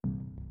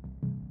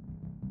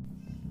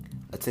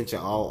Attention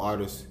all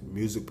artists,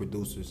 music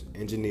producers,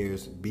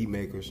 engineers, beat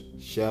makers,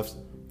 chefs,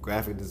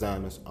 graphic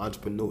designers,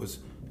 entrepreneurs,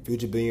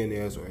 future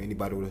billionaires, or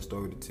anybody with a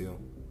story to tell.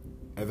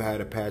 Ever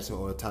had a passion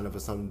or a talent for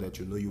something that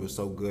you knew you were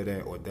so good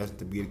at or destined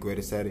to be the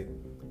greatest at it?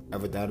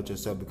 Ever doubted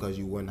yourself because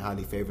you weren't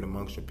highly favored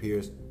amongst your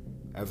peers?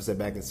 Ever sat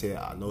back and said,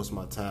 I know it's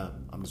my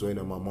time, I'm just waiting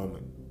on my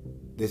moment?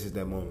 This is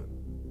that moment.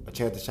 A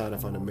chance to shine in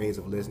front of millions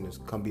of listeners.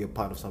 Come be a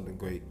part of something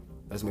great.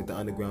 Let's make the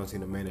underground scene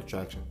the main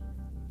attraction.